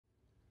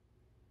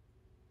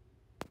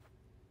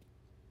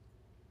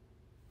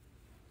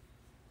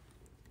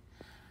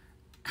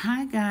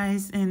Hi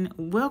guys, and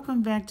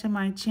welcome back to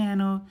my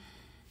channel.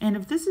 And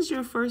if this is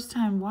your first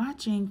time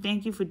watching,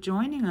 thank you for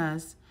joining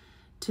us.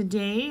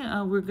 Today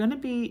we're going to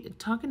be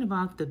talking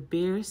about the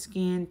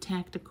BAERskin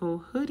Tactical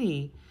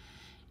Hoodie.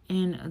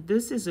 And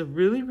this is a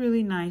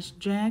really nice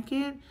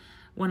jacket.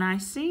 When I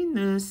seen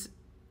this,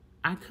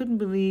 I couldn't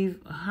believe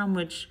how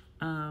much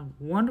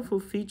wonderful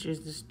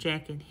features this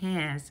jacket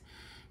has.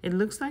 It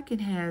looks like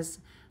it has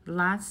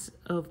lots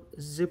of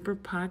zipper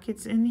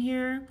pockets in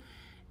here.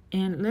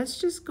 And let's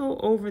just go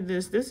over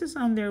this. This is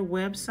on their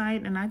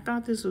website, and I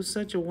thought this was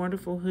such a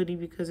wonderful hoodie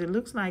because it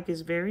looks like it's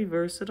very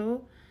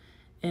versatile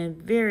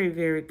and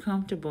very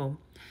comfortable.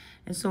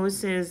 And so it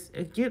says,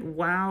 get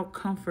wild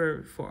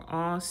comfort for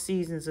all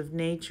seasons of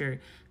nature.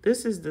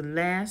 This is the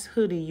last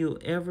hoodie you'll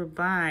ever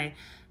buy.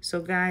 So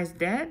guys,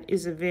 that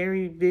is a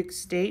very big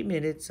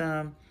statement. It's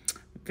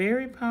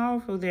very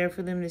powerful there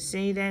for them to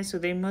say that. So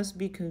they must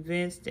be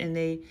convinced, and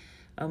they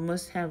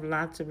must have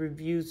lots of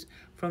reviews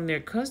from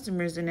their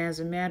customers. And as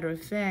a matter of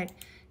fact,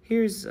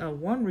 here's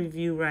one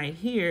review right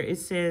here. It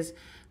says,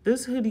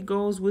 this hoodie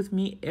goes with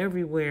me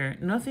everywhere.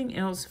 Nothing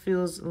else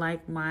feels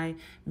like my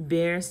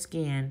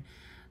BAERskin.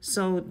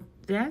 So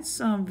that's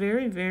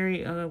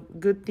very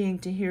good thing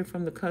to hear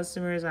from the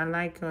customers. I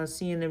like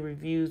seeing the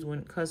reviews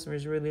when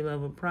customers really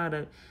love a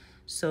product.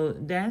 So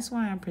that's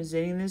why I'm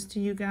presenting this to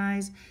you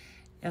guys,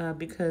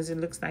 because it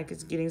looks like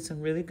it's getting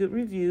some really good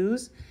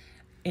reviews.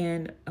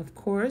 And of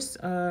course,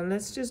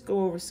 let's just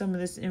go over some of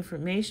this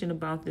information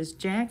about this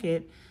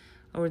jacket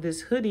or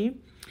this hoodie.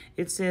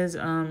 It says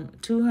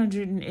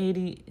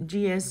 280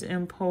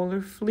 GSM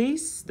polar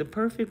fleece, the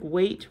perfect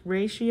weight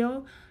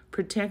ratio,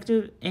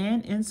 protective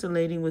and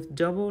insulating with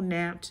double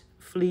napped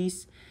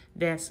fleece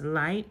that's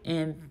light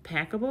and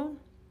packable.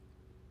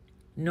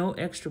 No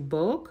extra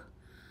bulk.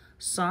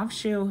 Soft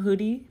shell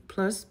hoodie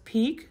plus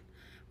peak,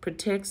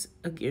 protects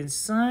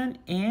against sun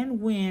and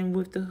wind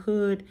with the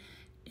hood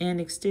and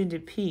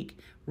extended peak,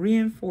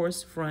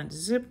 reinforced front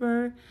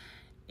zipper,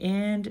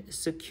 and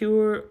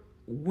secure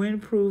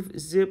windproof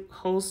zip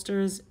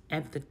holsters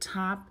at the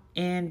top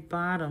and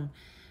bottom.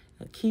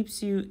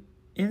 Keeps you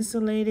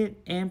insulated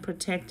and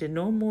protected.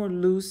 No more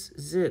loose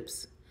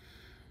zips.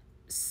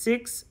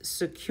 6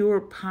 secure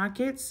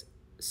pockets,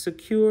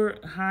 secure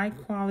high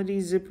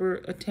quality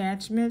zipper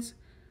attachments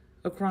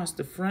across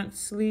the front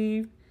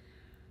sleeve,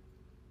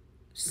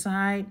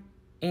 side,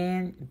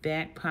 and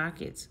back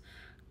pockets.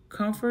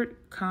 Comfort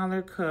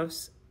collar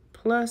cuffs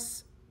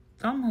plus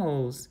thumb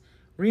holes.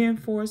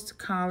 Reinforced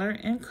collar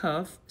and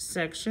cuff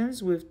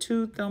sections with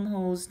 2 thumb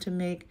holes to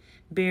make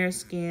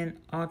BAERskin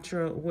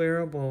ultra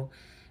wearable.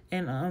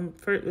 And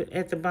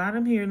at the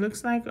bottom here, it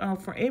looks like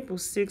for April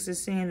 6th, it's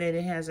saying that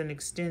it has an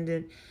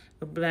extended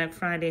Black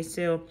Friday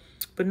sale.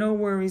 But no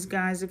worries,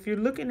 guys. If you're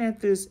looking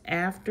at this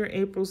after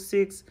April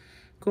 6th,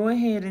 go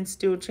ahead and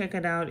still check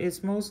it out.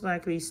 It's most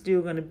likely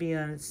still going to be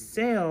on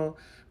sale,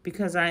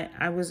 because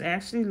I was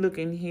actually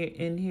looking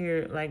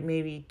here like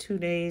maybe 2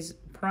 days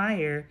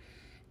prior,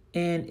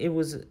 and it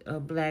was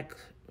a Black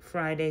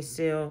Friday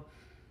sale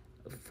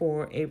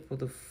for April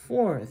the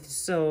 4th.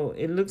 So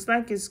it looks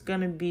like it's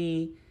going to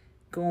be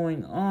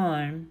going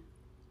on,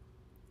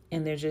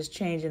 and they're just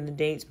changing the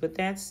dates, but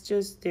that's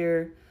just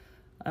their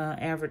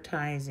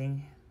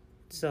advertising.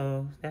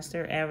 So that's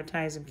their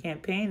advertising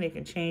campaign. They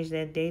can change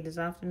that date as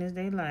often as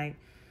they like.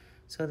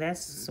 So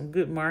that's some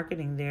good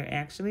marketing there,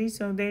 actually.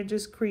 So they're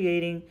just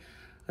creating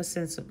a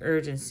sense of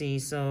urgency.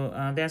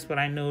 So that's what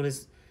I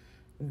noticed,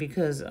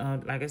 because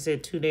like I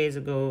said, 2 days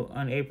ago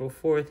on April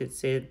 4th, it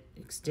said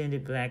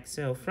extended Black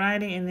Sale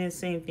Friday, and then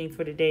same thing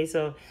for today.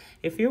 So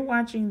if you're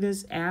watching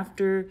this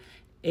after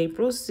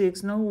April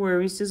 6th, no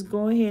worries. Just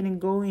go ahead and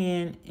go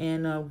in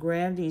and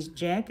grab these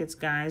jackets,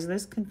 guys.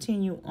 Let's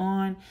continue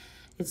on.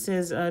 It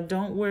says,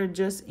 don't wear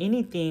just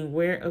anything.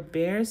 Wear a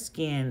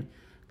BAERskin.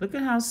 Look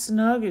at how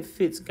snug it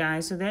fits,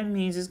 guys. So that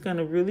means it's going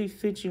to really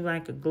fit you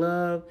like a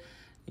glove.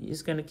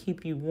 It's going to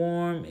keep you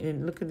warm.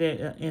 And look at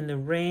that in the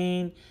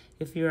rain.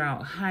 If you're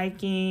out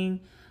hiking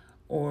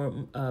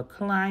or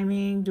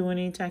climbing, doing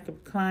any type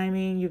of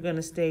climbing, you're going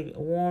to stay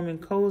warm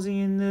and cozy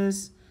in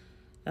this.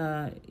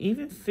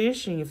 Even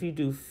fishing, if you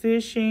do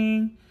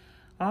fishing,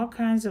 all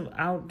kinds of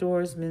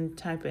outdoorsman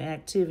type of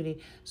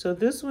activity. So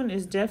this one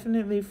is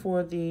definitely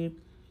for the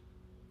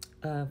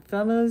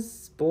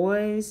fellas,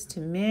 boys to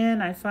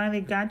men. I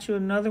finally got you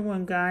another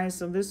one, guys.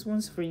 So this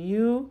one's for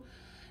you.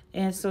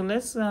 And so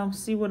let's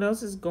see what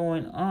else is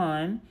going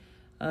on.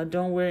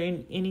 Don't wear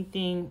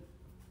anything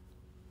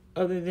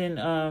other than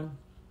a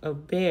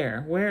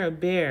bear. Wear a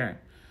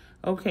bear.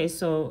 Okay,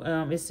 so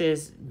it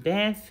says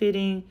bad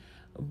fitting,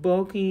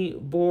 bulky,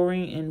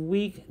 boring, and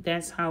weak.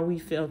 That's how we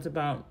felt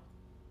about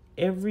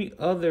every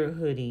other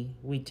hoodie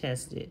we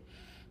tested.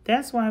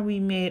 That's why we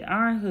made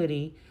our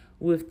hoodie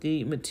with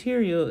the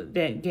material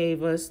that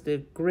gave us the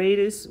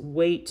greatest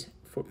weight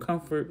for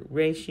comfort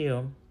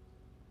ratio.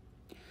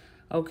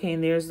 Okay,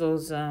 and there's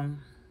those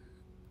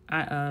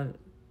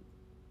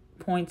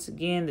points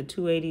again. The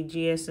 280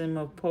 GSM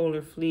of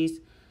polar fleece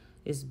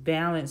is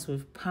balanced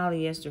with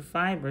polyester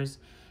fibers.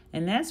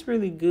 And that's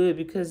really good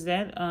because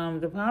that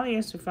the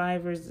polyester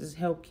fibers is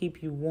help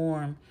keep you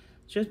warm.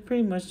 Just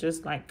pretty much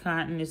just like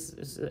cotton.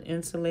 It's an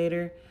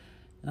insulator,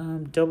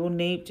 double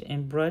naped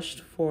and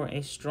brushed for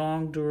a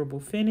strong, durable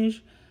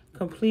finish,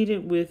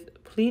 completed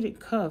with pleated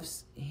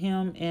cuffs,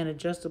 hem, and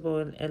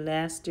adjustable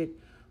elastic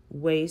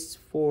waist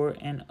for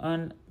an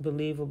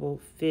unbelievable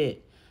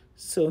fit.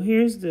 So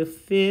here's the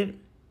fit.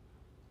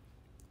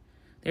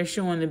 They're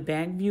showing the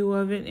back view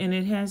of it, and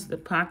it has the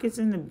pockets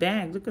in the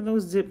back. Look at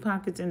those zip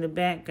pockets in the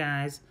back,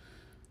 guys.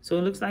 So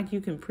it looks like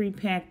you can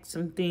pre-pack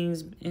some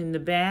things in the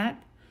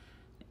back,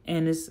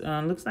 and it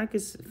looks like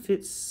it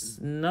fits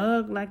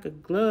snug like a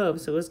glove.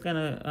 So it's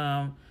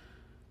gonna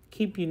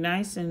keep you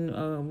nice and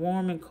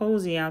warm and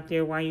cozy out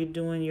there while you're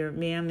doing your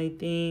manly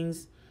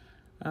things,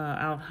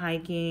 out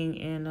hiking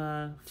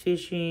and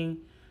fishing,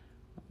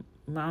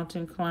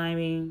 mountain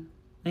climbing,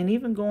 and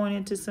even going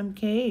into some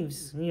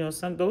caves. You know,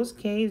 those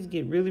caves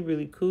get really,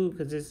 really cool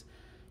because it's,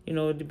 you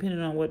know, depending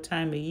on what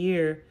time of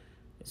year,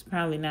 it's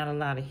probably not a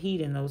lot of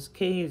heat in those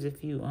caves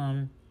if you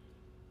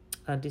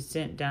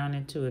descent down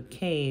into a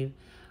cave.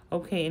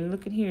 Okay, and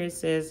look at here. It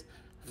says,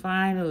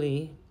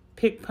 finally,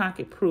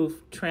 pickpocket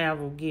proof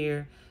travel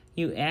gear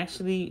you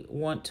actually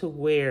want to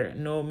wear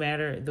no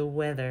matter the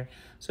weather.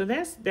 So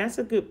that's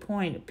a good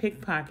point,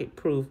 pickpocket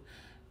proof,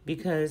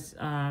 because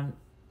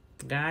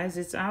guys,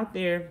 it's out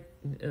there.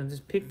 This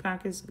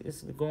pickpockets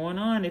is going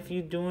on if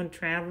you're doing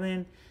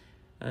traveling,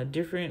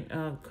 different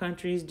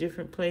countries,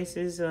 different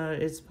places.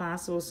 It's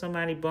possible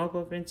somebody bump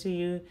up into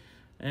you,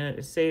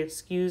 say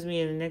excuse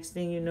me, and the next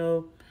thing you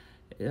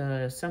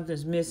know,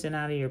 something's missing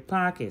out of your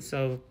pocket.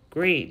 So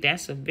great,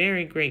 that's a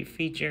very great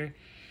feature.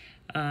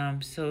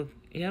 So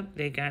yep,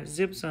 they got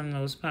zips on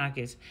those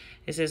pockets.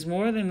 It says,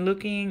 more than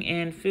looking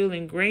and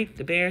feeling great,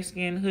 the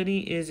BAERskin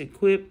hoodie is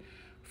equipped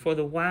for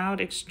the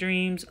wild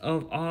extremes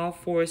of all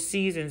 4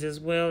 seasons, as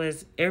well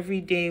as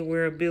everyday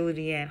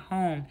wearability at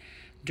home.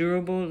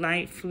 Durable,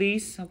 light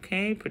fleece,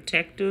 okay,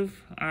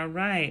 protective, all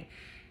right,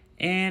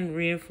 and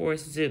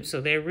reinforced zip. So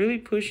they're really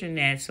pushing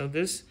that. So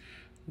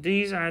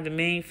these are the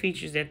main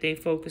features that they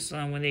focused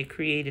on when they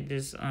created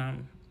this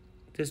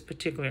this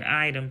particular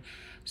item.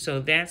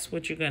 So that's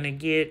what you're gonna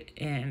get.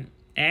 And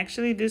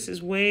actually, this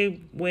is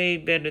way, way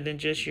better than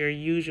just your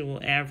usual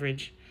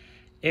average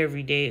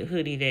everyday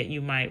hoodie that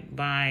you might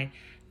buy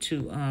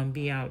to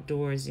be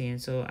outdoors in.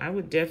 So I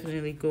would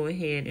definitely go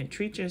ahead and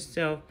treat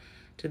yourself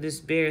to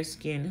this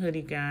BAERskin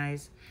hoodie,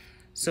 guys.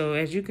 So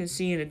as you can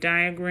see in the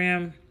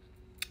diagram,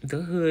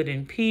 the hood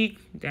and peak,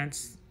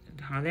 that's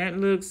how that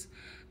looks.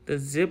 The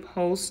zip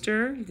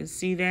holster, you can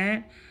see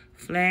that.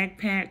 Flag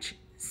patch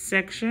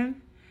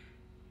section.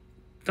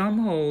 Thumb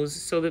holes.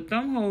 So the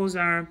thumb holes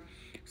are,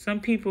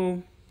 some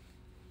people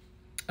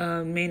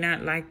may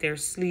not like their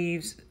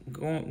sleeves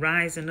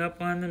rising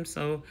up on them,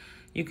 so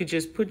you could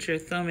just put your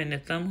thumb in the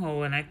thumb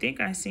hole. And I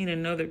think I seen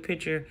another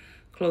picture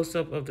close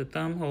up of the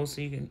thumb hole,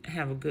 so you can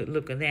have a good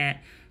look at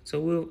that. So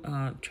we'll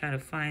try to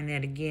find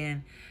that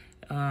again.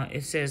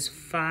 It says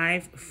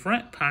 5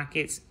 front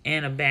pockets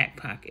and a back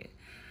pocket.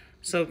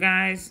 So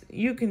guys,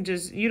 you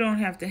don't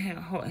have to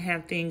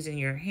have things in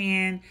your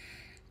hand.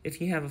 If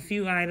you have a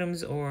few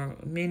items or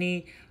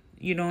many,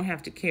 you don't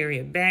have to carry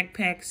a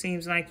backpack.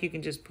 Seems like you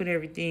can just put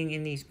everything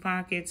in these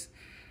pockets.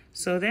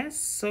 So that's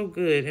so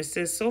good. It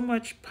says so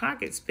much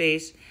pocket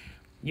space,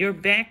 your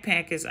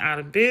backpack is out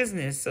of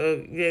business.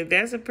 So yeah,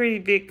 that's a pretty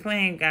big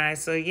claim,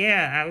 guys. So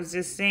yeah, I was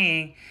just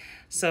saying.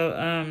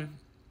 So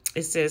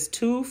it says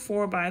 2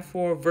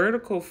 4x4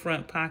 vertical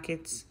front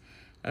pockets,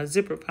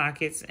 zipper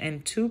pockets,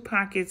 and 2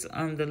 pockets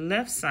on the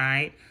left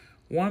side,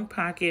 1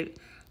 pocket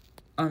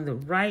on the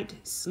right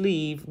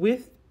sleeve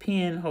with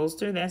pen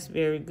holster. That's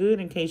very good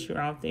in case you're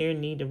out there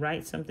and need to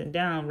write something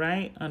down,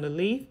 right, on the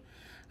leaf.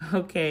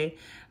 Okay,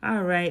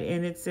 all right,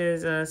 and it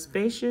says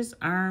spacious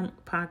arm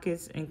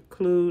pockets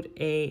include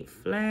a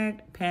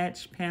flag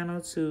patch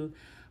panel to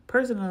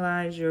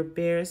personalize your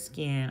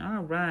BAERskin.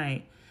 All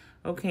right,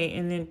 okay,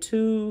 and then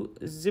 2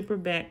 zipper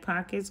back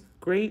pockets,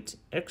 great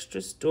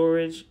extra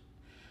storage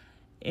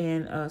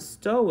and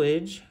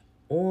stowage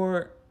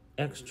or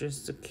extra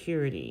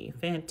security.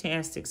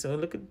 Fantastic. So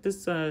look at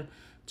this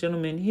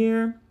gentleman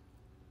here.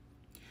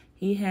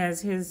 He has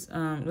his,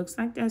 looks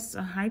like that's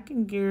a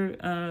hiking gear,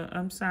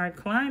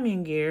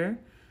 climbing gear.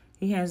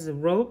 He has the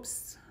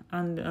ropes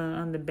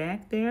on the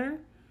back there.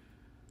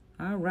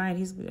 All right,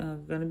 he's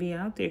going to be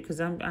out there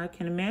because I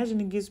can imagine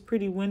it gets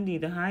pretty windy.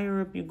 The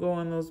higher up you go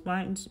on those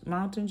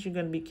mountains, you're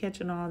going to be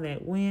catching all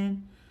that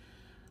wind.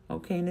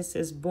 Okay, and it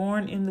says,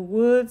 born in the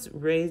woods,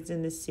 raised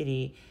in the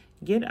city.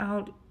 Get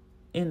out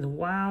in the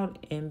wild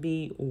and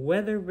be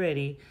weather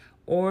ready,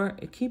 or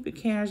keep it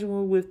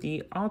casual with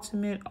the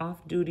ultimate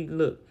off-duty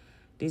look.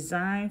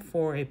 Designed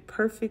for a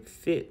perfect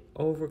fit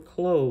over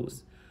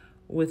clothes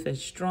with a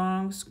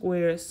strong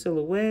square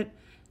silhouette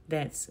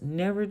that's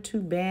never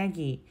too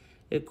baggy.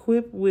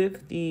 Equipped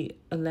with the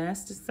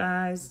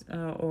elasticized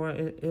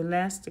or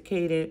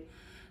elasticated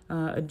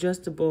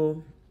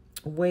adjustable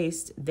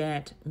waist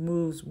that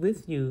moves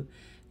with you.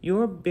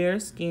 Your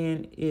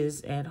BAERskin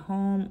is at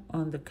home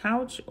on the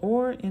couch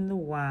or in the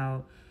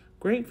wild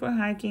Great for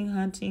hiking,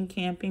 hunting,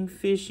 camping,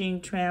 fishing,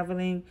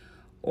 traveling,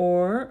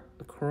 or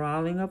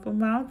crawling up a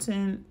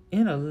mountain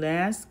in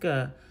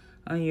Alaska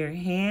on your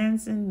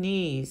hands and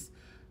knees.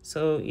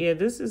 So yeah,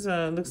 this is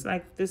looks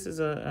like this is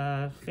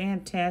a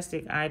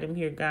fantastic item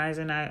here, guys.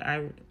 And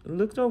I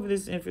looked over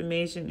this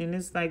information, and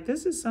it's like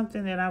this is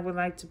something that I would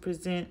like to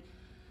present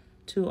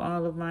to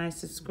all of my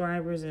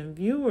subscribers and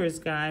viewers,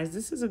 guys.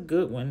 This is a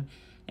good one.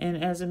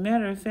 And as a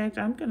matter of fact,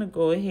 I'm going to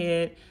go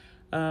ahead.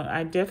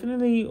 I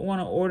definitely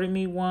want to order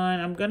me one.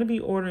 I'm going to be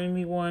ordering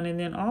me one. And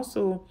then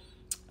also,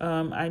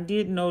 I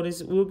did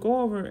notice, we'll go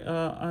over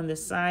on the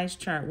size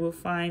chart. We'll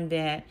find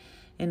that.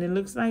 And it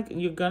looks like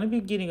you're going to be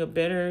getting a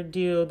better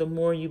deal the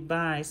more you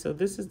buy. So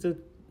this is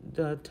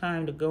the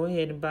time to go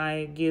ahead and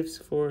buy gifts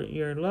for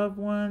your loved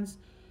ones,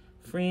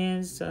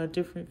 friends,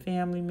 different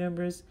family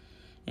members.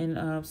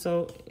 And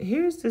so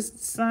here's this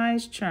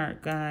size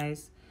chart,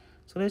 guys.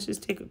 So let's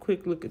just take a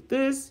quick look at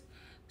this.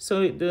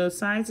 So the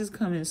sizes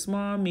come in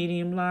small,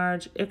 medium,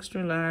 large,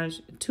 extra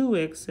large,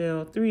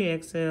 2XL,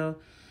 3XL.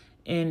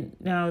 And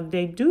now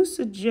they do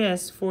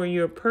suggest for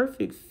your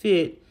perfect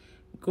fit,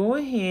 go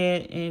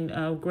ahead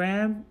and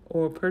grab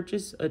or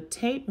purchase a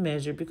tape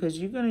measure, because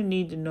you're going to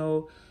need to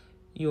know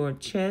your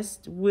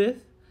chest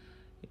width,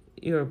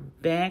 your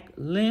back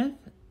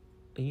length,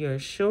 your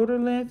shoulder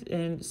length,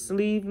 and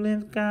sleeve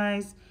length,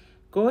 guys.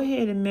 Go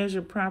ahead and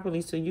measure properly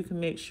so you can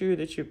make sure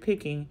that you're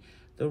picking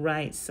the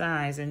right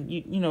size. And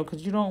you know,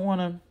 because you don't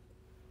want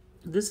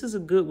to, this is a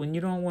good one,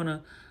 you don't want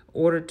to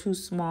order too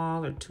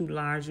small or too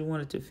large. You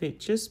want it to fit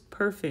just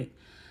perfect.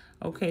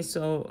 Okay,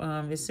 so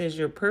it says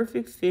your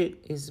perfect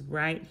fit is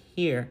right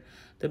here.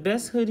 The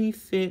best hoodie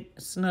fit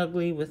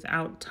snugly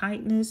without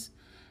tightness.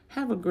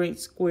 Have a great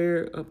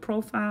square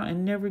profile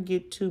and never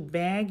get too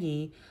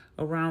baggy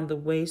around the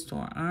waist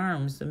or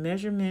arms. The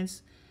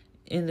measurements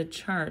in the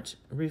chart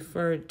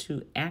refer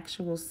to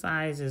actual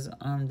sizes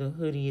on the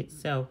hoodie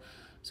itself.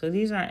 So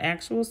these are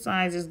actual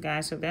sizes,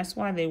 guys. So that's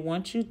why they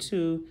want you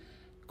to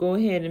go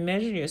ahead and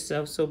measure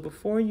yourself. So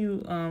before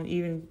you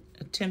even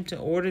attempt to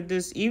order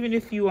this, even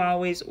if you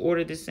always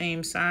order the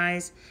same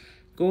size,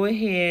 go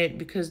ahead,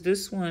 because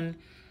this one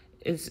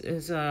is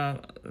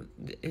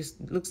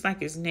looks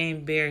like it's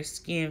named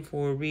BAERskin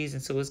for a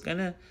reason. So it's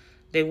gonna,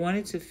 they want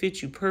it to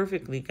fit you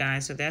perfectly,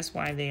 guys. So that's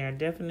why they are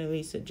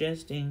definitely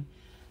suggesting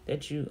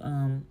that you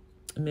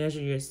measure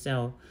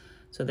yourself.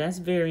 So that's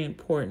very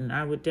important.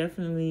 I would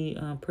definitely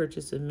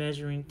purchase a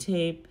measuring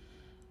tape.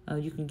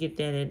 You can get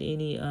that at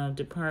any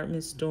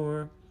department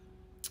store,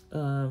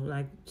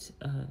 like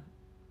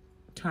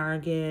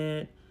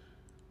Target,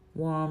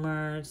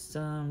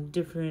 Walmart,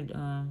 different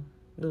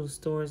little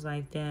stores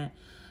like that.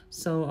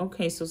 So,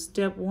 okay, so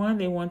step one,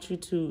 they want you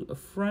to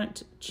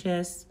front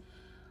chest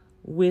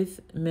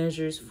width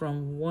measures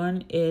from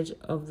one edge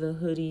of the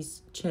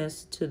hoodie's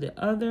chest to the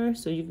other.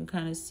 So you can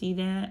kind of see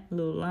that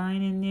little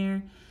line in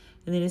there.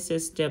 And then it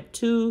says step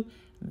two,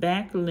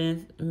 back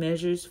length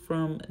measures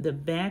from the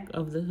back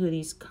of the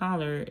hoodie's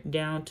collar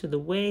down to the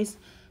waist.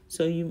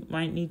 So you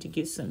might need to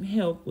get some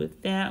help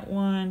with that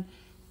one.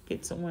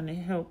 Get someone to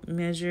help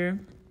measure.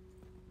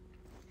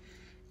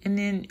 And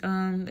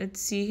then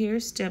let's see here,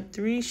 step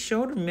three,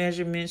 shoulder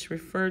measurements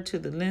refer to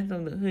the length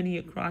of the hoodie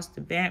across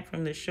the back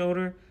from the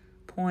shoulder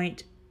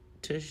point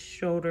to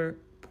shoulder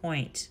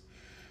point.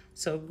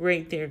 So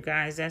great there,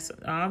 guys. That's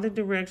all the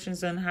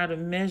directions on how to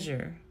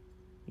measure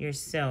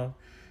yourself.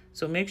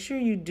 So make sure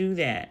you do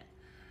that.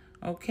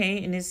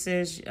 Okay, and it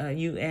says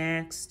you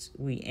asked,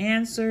 we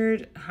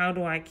answered, how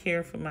do I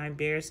care for my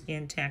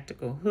BAERskin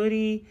Tactical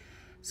hoodie?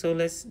 So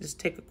let's just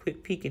take a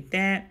quick peek at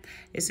that.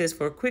 It says,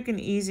 for a quick and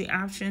easy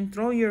option,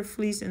 throw your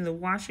fleece in the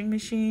washing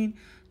machine.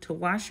 To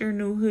wash your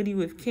new hoodie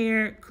with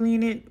care,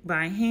 clean it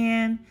by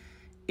hand.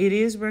 It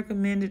is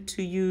recommended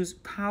to use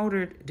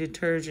powdered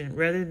detergent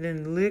rather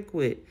than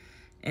liquid,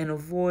 and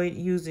avoid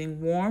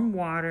using warm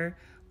water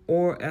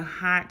or a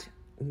hot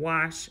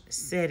wash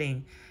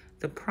setting.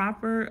 With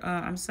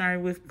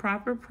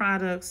proper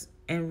products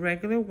and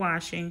regular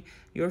washing,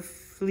 your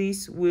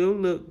fleece will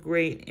look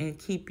great and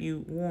keep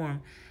you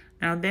warm.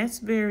 Now that's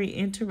very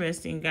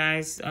interesting,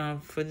 guys,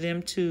 for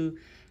them to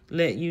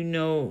let you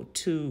know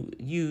to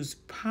use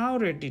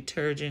powdered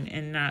detergent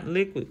and not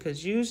liquid,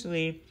 because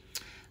usually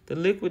the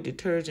liquid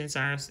detergents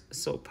are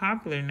so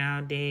popular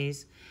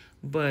nowadays,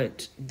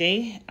 but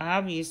they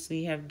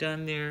obviously have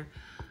done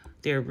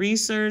their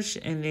research,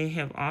 and they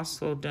have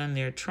also done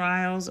their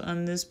trials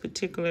on this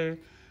particular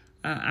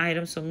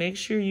item. So make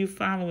sure you're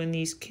following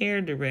these care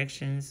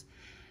directions.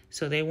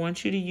 So they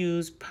want you to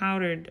use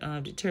powdered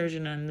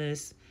detergent on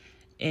this,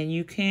 and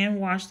you can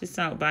wash this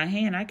out by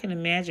hand. I can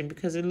imagine,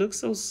 because it looks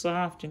so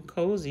soft and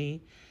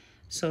cozy.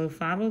 So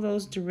follow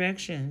those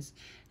directions.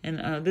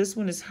 And this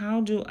one is,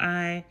 how do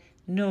I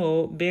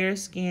know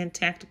BAERskin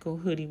Tactical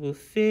hoodie will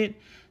fit?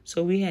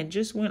 So we had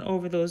just went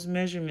over those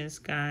measurements,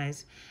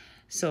 guys.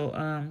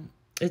 So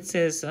it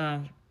says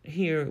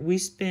here, we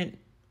spent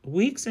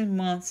weeks and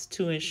months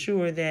to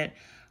ensure that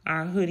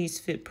our hoodies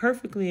fit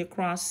perfectly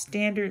across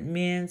standard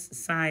men's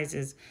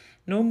sizes.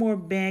 No more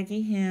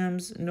baggy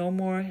hems, no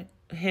more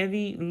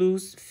heavy,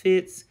 loose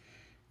fits.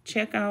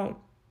 check out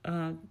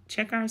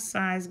check our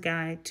size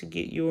guide to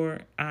get your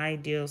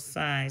ideal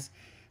size.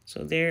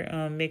 So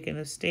they're making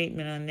a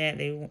statement on that.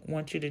 They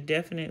want you to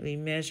definitely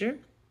measure.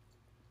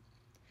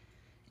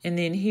 And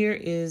then here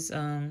is,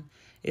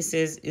 it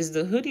says, is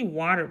the hoodie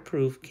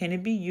waterproof? Can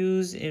it be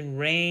used in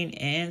rain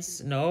and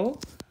snow?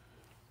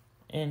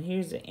 And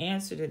here's the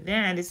answer to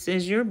that. It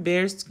says your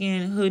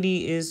BAERskin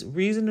hoodie is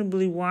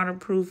reasonably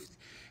waterproof.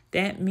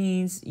 That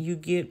means you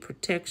get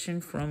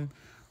protection from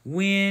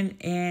wind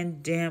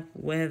and damp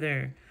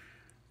weather.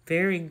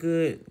 Very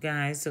good,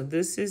 guys. So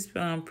this is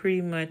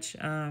pretty much,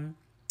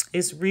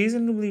 it's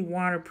reasonably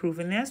waterproof.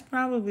 And that's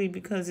probably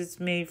because it's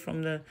made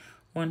from the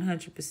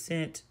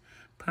 100%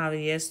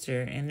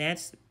 polyester. And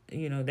that's,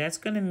 you know, that's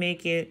going to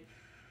make it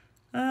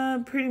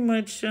pretty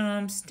much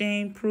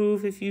stain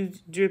proof. If you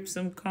drip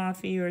some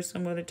coffee or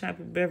some other type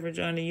of beverage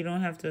on it, you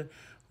don't have to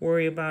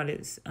worry about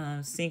it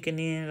sinking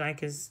in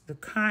like it's the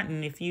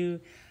cotton. If you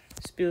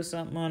spill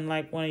something on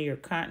like one of your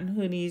cotton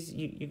hoodies,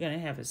 you're going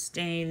to have a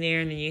stain there,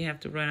 and then you have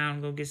to run out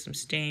and go get some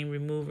stain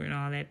remover and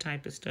all that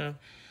type of stuff.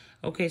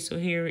 Okay, so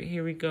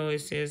here we go. It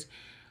says,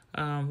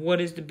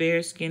 what is the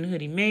BAERskin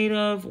hoodie made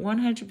of?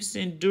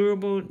 100%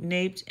 durable,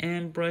 naped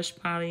and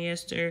brushed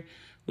polyester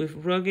with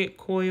rugged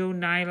coil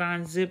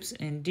nylon zips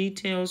and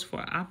details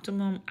for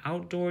optimum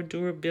outdoor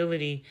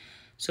durability.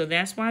 So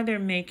that's why they're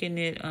making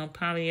it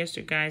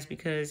polyester, guys,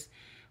 because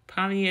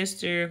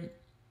polyester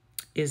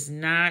is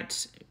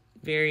not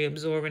very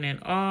absorbent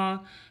at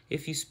all.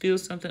 If you spill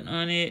something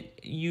on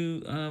it,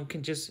 you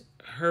can just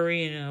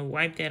hurry and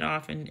wipe that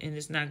off, and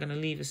it's not going to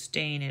leave a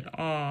stain at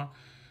all,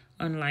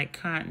 unlike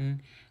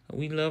cotton.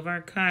 We love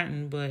our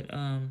cotton, but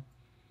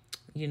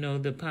you know,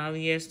 the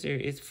polyester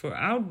is for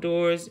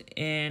outdoors,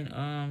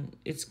 and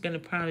it's going to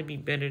probably be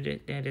better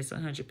that it's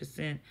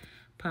 100%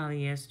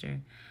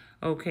 polyester.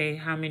 Okay,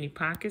 how many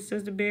pockets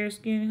does the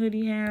BAERskin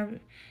hoodie have?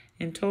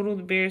 In total,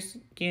 the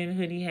BAERskin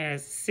hoodie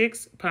has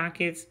 6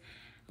 pockets.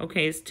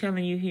 Okay, it's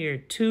telling you here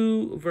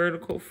 2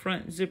 vertical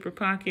front zipper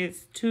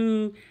pockets,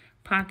 2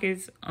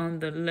 pockets on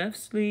the left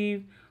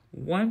sleeve,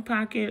 1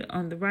 pocket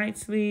on the right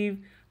sleeve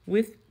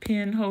with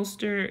pin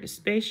holster,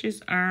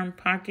 spacious arm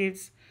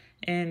pockets,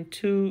 and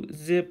 2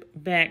 zip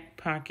back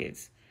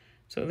pockets.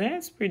 So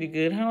that's pretty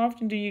good. How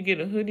often do you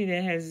get a hoodie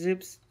that has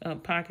zips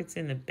pockets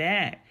in the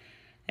back?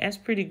 That's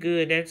pretty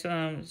good. That's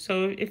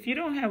so if you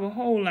don't have a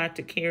whole lot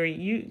to carry,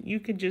 you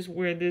could just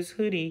wear this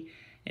hoodie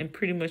and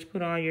pretty much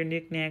put all your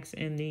knickknacks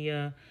in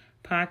the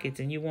pockets,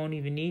 and you won't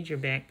even need your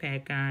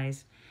backpack,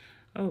 guys.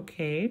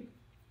 Okay.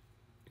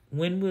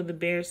 When will the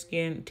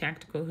BAERskin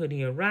Tactical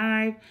hoodie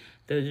arrive?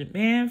 The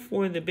demand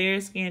for the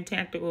BAERskin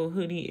Tactical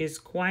hoodie is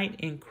quite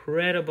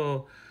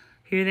incredible.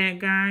 Hear that,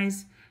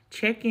 guys?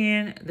 Check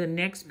in the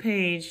next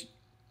page,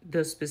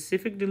 the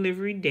specific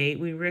delivery date.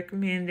 We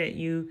recommend that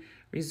you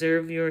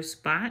reserve your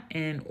spot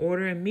and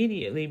order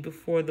immediately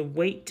before the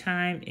wait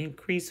time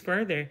increase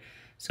further.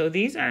 So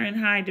these are in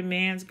high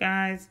demands,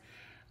 guys.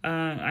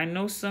 I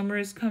know summer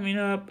is coming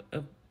up,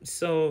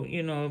 so,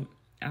 you know,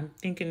 I'm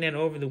thinking that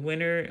over the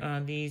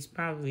winter, these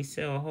probably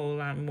sell a whole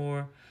lot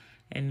more,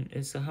 and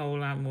it's a whole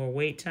lot more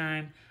wait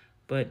time.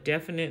 But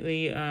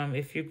definitely,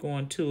 if you're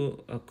going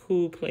to a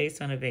cool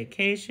place on a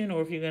vacation,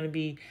 or if you're going to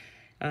be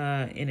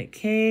in a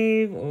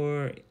cave,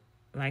 or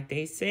like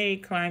they say,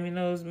 climbing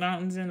those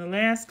mountains in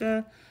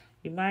Alaska,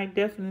 you might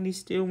definitely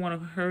still want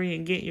to hurry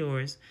and get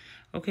yours.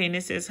 Okay, and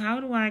it says, how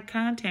do I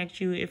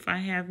contact you if I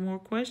have more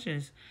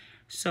questions?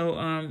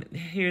 So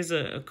here's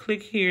a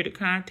click here to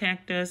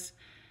contact us.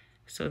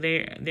 So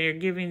they're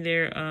giving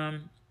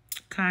their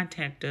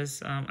contact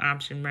us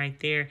option right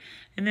there.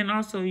 And then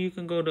also you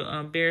can go to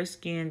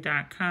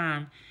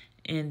BAERskin.com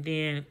and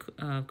then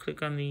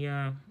click on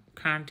the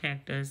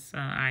contact us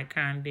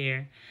icon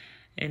there.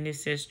 And it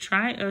says,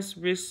 try us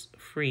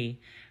risk-free.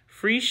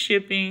 Free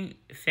shipping,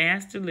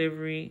 fast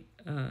delivery,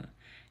 and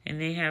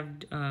they have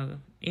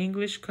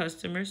English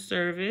customer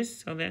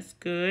service, so that's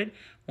good.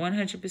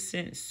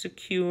 100%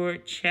 secure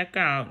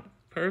checkout.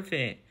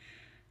 Perfect.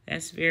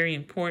 That's very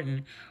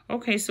important.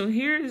 Okay, so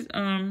here's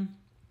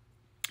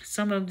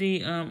some of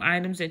the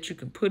items that you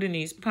can put in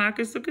these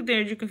pockets. Look at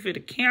there. You can fit a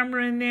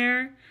camera in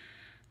there.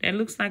 That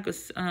looks like a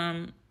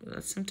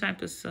some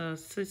type of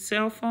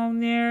cell phone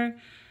there.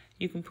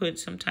 You can put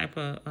some type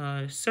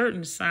of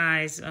certain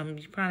size.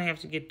 You probably have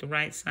to get the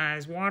right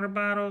size water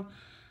bottle.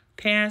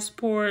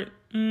 Passport.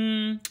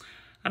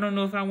 I don't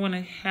know if I want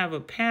to have a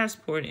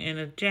passport in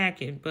a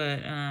jacket, but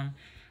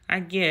I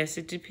guess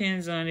it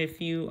depends on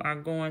if you are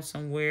going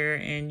somewhere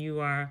and you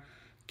are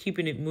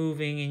keeping it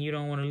moving and you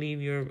don't want to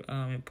leave your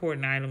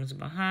important items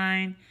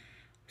behind.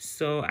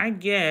 So I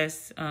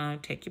guess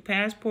take your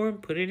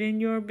passport, put it in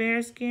your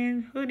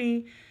BAERskin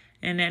hoodie,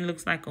 and that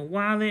looks like a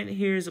wallet.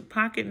 Here's a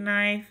pocket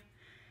knife,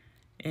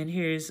 and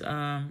here's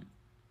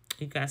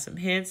you got some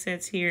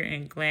headsets here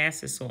and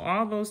glasses. So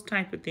all those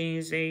type of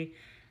things they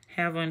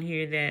have on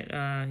here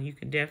that you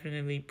can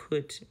definitely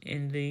put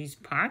in these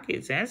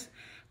pockets.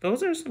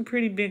 Those are some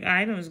pretty big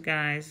items,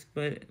 guys.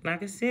 But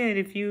like I said,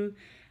 if you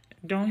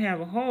don't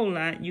have a whole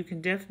lot, you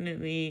can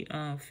definitely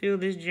fill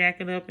this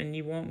jacket up and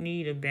you won't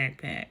need a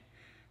backpack.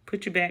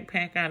 put your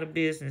backpack out of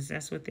business.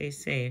 That's what they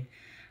say.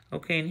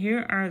 Okay, and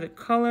here are the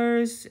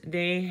colors.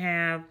 They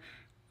have,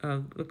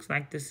 looks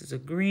like this is a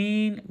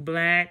green,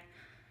 black,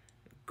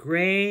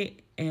 gray,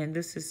 and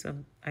this is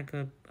like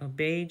a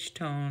beige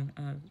tone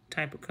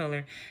type of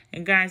color.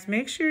 And guys,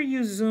 make sure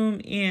you zoom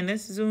in.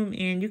 Let's zoom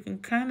in. You can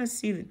kind of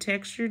see the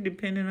texture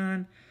depending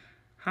on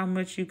how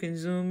much you can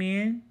zoom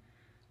in.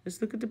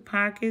 Let's look at the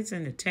pockets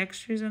and the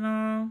textures and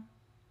all.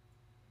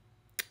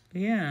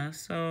 Yeah,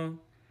 so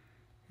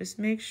just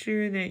make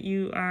sure that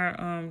you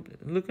are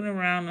looking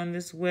around on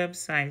this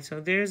website. So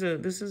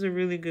this is a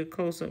really good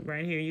close-up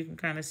right here. You can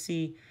kind of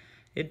see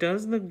it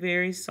does look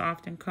very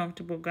soft and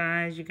comfortable,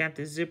 guys. You got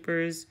the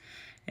zippers,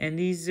 and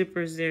these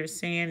zippers, they're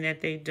saying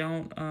that they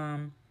don't,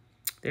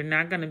 they're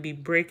not going to be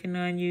breaking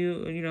on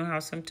you. You know how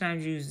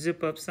sometimes you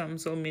zip up something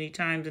so many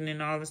times and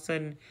then all of a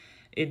sudden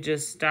it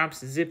just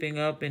stops zipping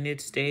up and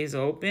it stays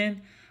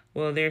open?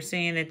 Well, they're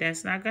saying that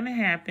that's not going to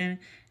happen.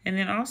 And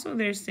then also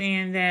they're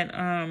saying that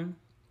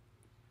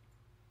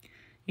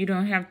you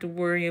don't have to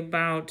worry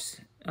about,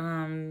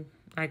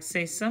 like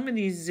say some of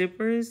these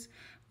zippers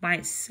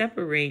might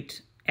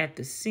separate at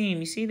the seam.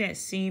 You see that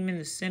seam in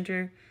the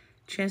center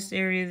chest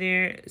area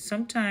there?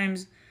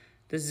 Sometimes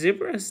the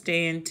zipper will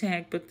stay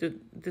intact, but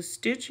the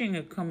stitching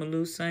will come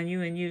loose on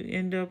you and you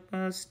end up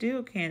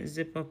still can't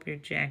zip up your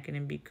jacket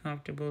and be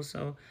comfortable.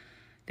 So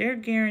they're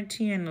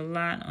guaranteeing a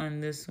lot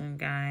on this one,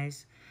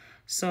 guys.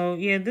 So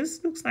yeah,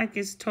 this looks like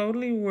it's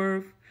totally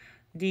worth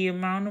the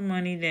amount of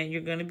money that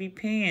you're going to be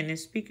paying. And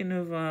speaking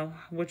of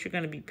what you're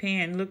going to be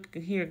paying, look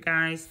here,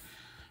 guys.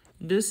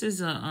 This is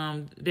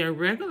their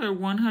regular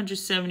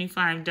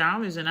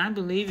 $175, and I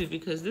believe it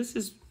because this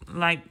is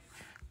like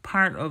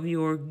part of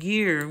your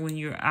gear when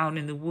you're out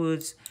in the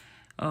woods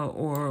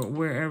or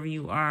wherever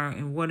you are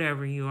and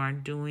whatever you are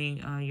doing,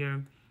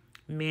 your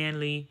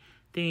manly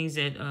things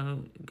that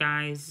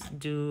guys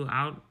do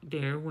out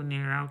there when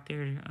they're out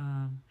there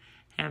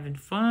having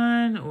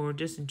fun or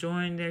just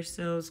enjoying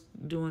themselves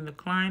doing the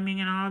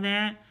climbing and all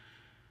that.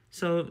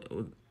 So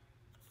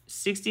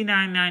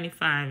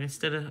 $69.95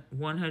 instead of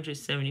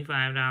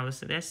 $175.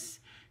 So that's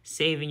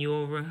saving you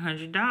over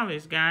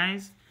 $100,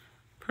 guys.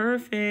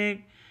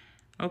 Perfect.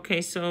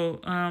 Okay,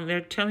 so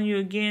they're telling you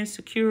again,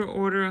 secure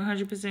order,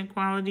 100%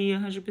 quality,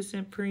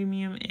 100%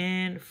 premium,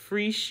 and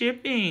free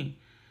shipping.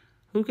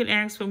 Who could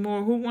ask for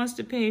more? Who wants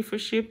to pay for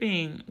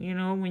shipping, you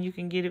know, when you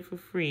can get it for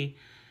free?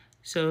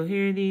 So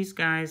here these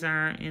guys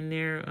are in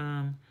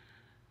their,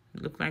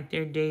 look like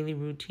their daily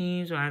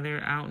routines while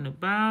they're out and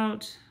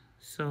about.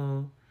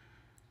 So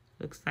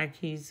looks like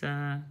he's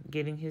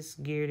getting his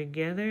gear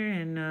together,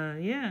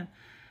 and yeah.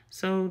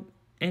 So,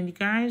 and you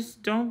guys,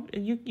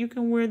 you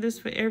can wear this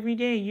for every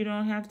day. You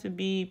don't have to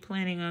be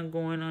planning on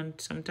going on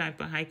some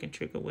type of hiking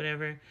trip or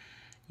whatever.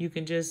 You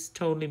can just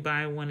totally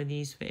buy one of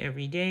these for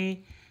every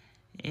day.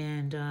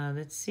 And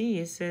let's see,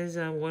 it says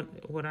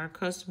what our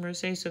customers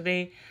say.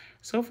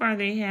 So far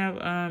they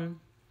have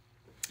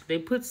they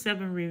put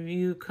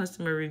 7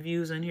 customer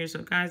reviews on here.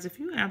 So guys, if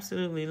you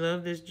absolutely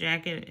love this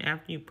jacket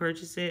after you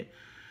purchase it,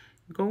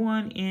 go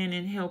on in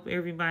and help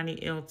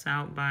everybody else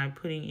out by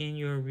putting in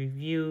your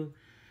review,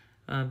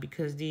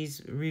 because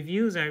these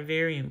reviews are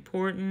very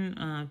important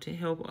to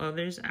help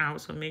others out.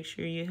 So make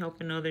sure you're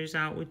helping others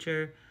out with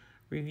your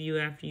review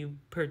after you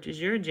purchase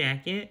your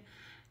jacket.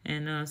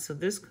 And so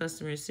this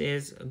customer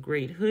says, a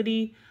great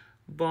hoodie,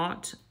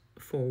 bought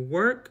for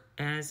work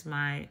as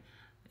my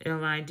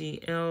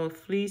LIDL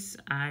fleece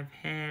I've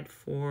had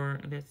for,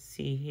 let's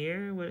see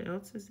here, what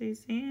else is he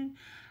saying?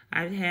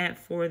 I've had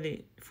for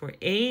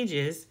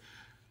ages.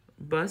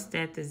 Bust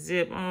at the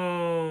zip.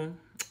 Oh,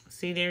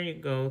 see, there you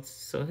go.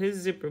 So his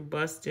zipper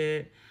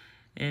busted,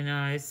 and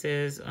it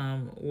says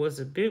was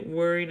a bit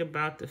worried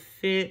about the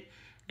fit,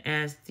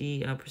 as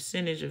the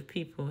percentage of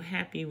people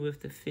happy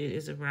with the fit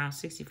is around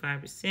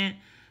 65%,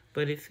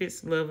 but it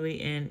fits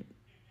lovely and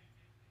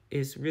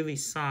is really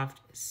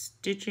soft.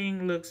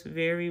 Stitching looks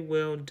very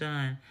well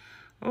done.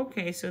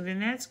 Okay, so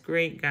then that's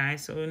great,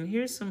 guys. So, and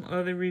here's some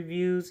other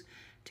reviews.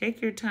 Take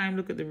your time,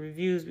 look at the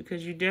reviews,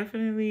 because you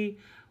definitely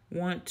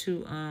want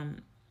to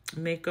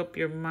make up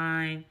your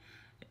mind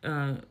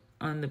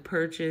on the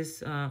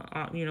purchase.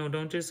 You know,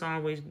 don't just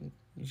always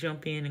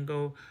jump in and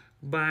go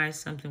buy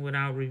something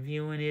without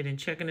reviewing it and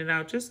checking it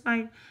out. Just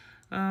like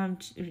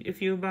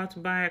if you're about to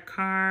buy a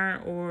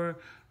car or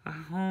a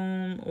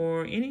home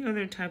or any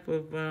other type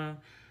of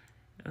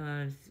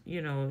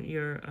you know,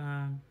 your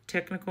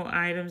technical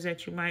items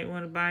that you might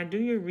want to buy, do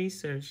your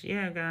research.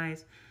 Yeah,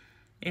 guys.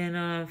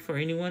 And for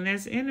anyone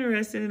that's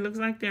interested, it looks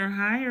like they're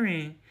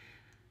hiring.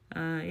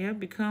 Yeah,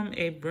 become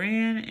a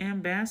brand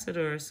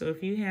ambassador. So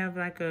if you have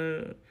like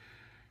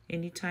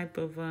any type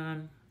of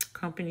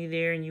company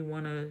there and you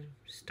want to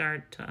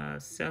start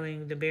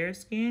selling the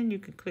BAERskin, you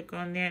can click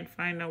on that,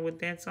 find out what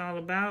that's all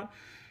about.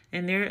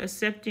 And they're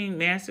accepting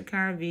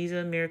MasterCard, Visa,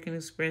 American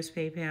Express,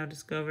 PayPal,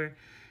 Discover.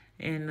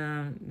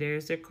 And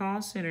there's their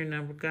call center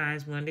number,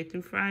 guys, Monday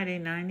through Friday,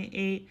 9 to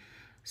 8.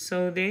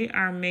 So they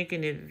are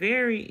making it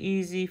very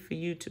easy for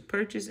you to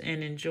purchase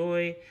and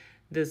enjoy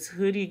this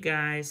hoodie,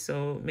 guys.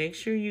 So make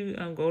sure you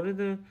go to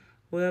the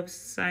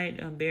website,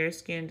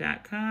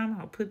 BAERskin.com.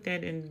 I'll put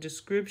that in the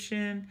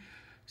description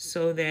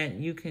so that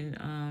you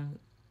can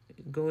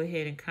go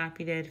ahead and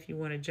copy that if you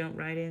want to jump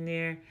right in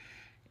there.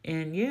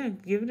 And yeah,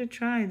 give it a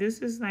try. This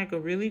is like a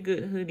really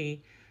good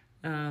hoodie.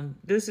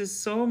 This is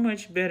so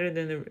much better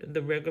than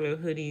the regular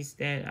hoodies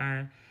that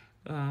are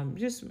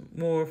just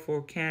more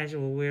for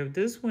casual wear.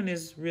 This one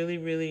is really,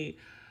 really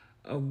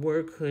a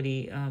work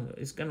hoodie.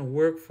 It's going to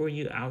work for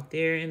you out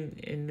there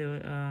in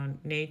the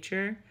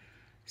nature.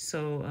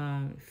 So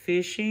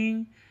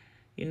fishing,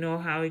 you know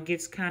how it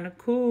gets kind of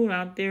cool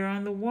out there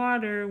on the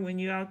water when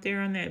you're out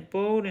there on that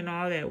boat and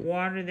all that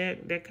water,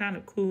 that kind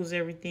of cools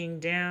everything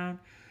down.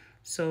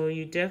 So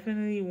you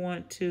definitely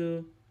want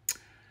to,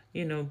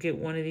 you know, get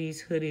one of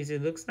these hoodies.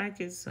 It looks like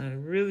it's a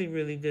really,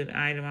 really good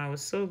item. I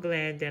was so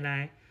glad that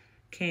I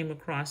came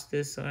across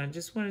this. So I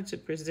just wanted to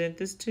present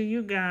this to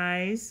you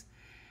guys.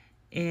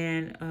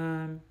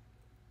 And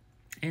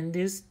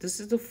this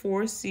is the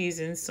 4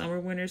 seasons,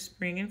 summer, winter,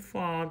 spring, and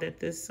fall, that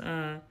this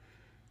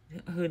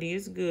hoodie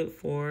is good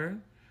for.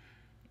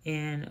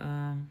 And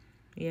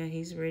yeah,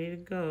 he's ready to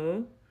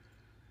go.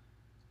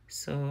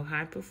 So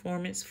high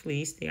performance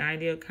fleece, the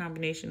ideal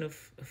combination of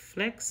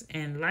flex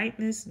and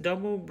lightness,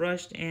 double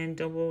brushed and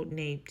double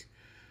naped.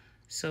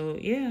 So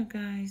yeah,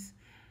 guys.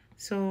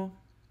 So,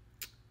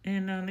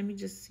 and let me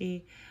just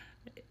see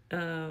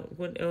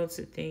what else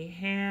that they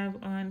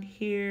have on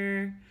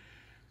here.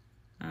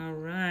 All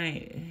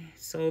right.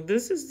 So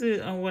this is the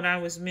what I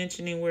was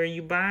mentioning, where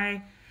you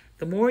buy,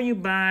 the more you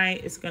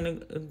buy, it's gonna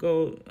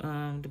go,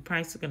 the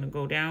price is gonna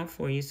go down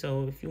for you.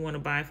 So if you want to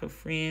buy for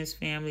friends,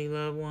 family,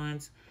 loved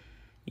ones,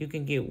 you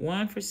can get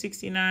 1 for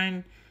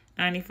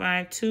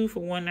 $69.95, 2 for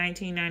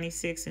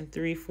 $119.96, and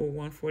 3 for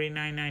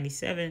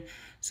 $149.97.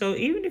 So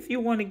even if you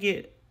want to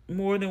get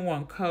more than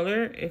one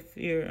color, if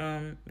you're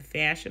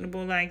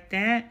fashionable like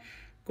that,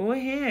 go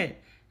ahead.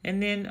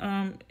 And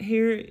then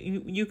here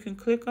you can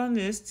click on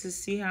this to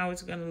see how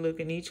it's going to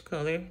look in each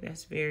color.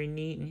 That's very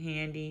neat and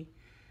handy.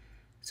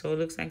 So it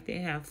looks like they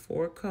have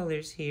 4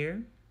 colors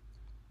here.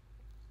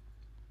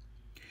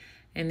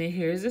 And then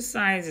here's the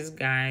sizes,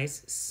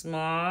 guys.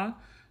 Small,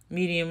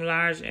 medium,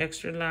 large,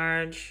 extra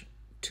large,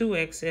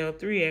 2XL,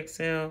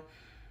 3XL.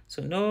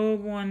 So no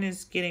one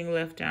is getting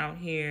left out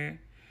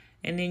here.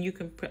 And then you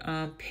can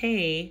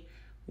pay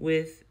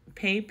with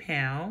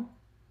PayPal.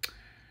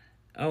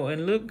 Oh,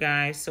 and look,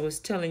 guys, so it's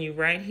telling you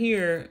right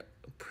here,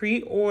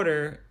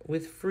 pre-order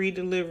with free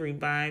delivery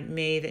by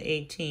May the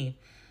 18th.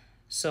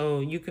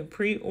 So you can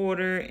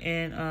pre-order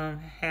and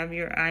have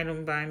your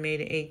item by May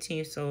the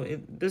 18th. So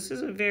this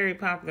is a very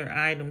popular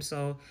item.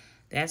 So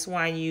that's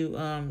why you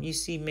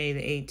see May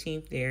the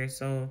 18th there.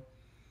 So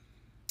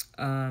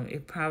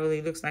it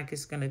probably looks like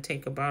it's going to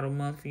take about a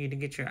month for you to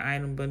get your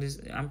item, but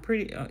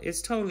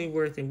it's totally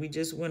worth it. We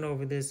just went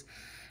over this,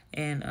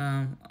 and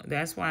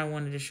that's why I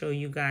wanted to show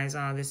you guys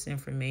all this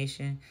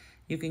information.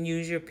 You can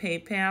use your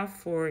PayPal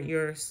for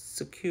your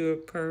secure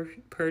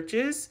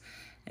purchase,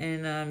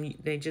 and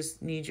they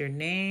just need your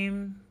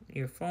name,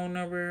 your phone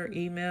number,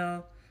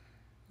 email,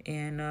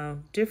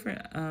 and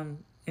different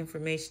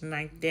information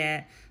like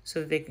that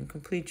so that they can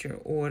complete your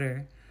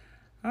order.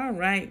 All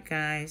right,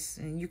 guys,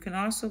 and you can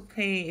also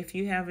pay if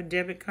you have a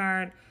debit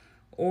card,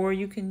 or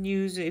you can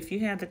use it if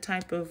you have the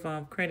type of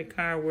credit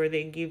card where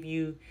they give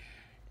you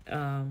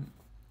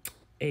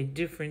a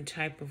different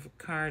type of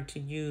card to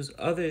use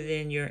other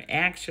than your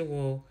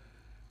actual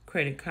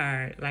credit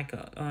card, like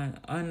an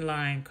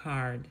online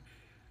card.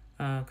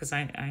 Because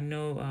I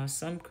know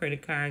some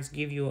credit cards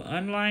give you an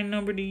online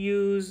number to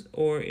use,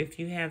 or if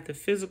you have the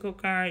physical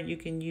card, you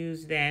can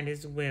use that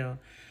as well.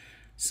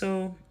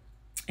 So,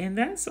 and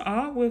that's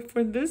all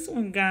for this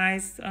one,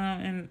 guys.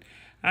 And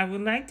I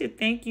would like to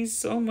thank you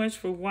so much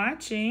for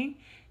watching.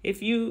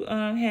 If you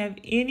have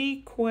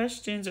any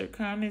questions or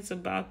comments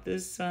about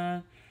this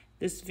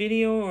this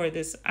video or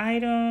this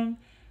item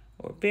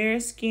or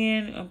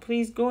BAERskin,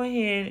 please go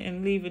ahead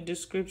and leave a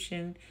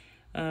description.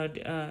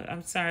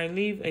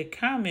 Leave a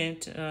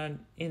comment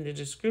in the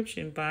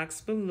description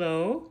box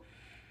below.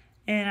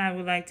 And I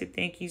would like to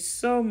thank you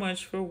so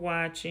much for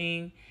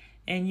watching.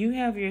 And you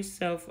have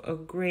yourself a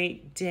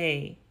great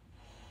day.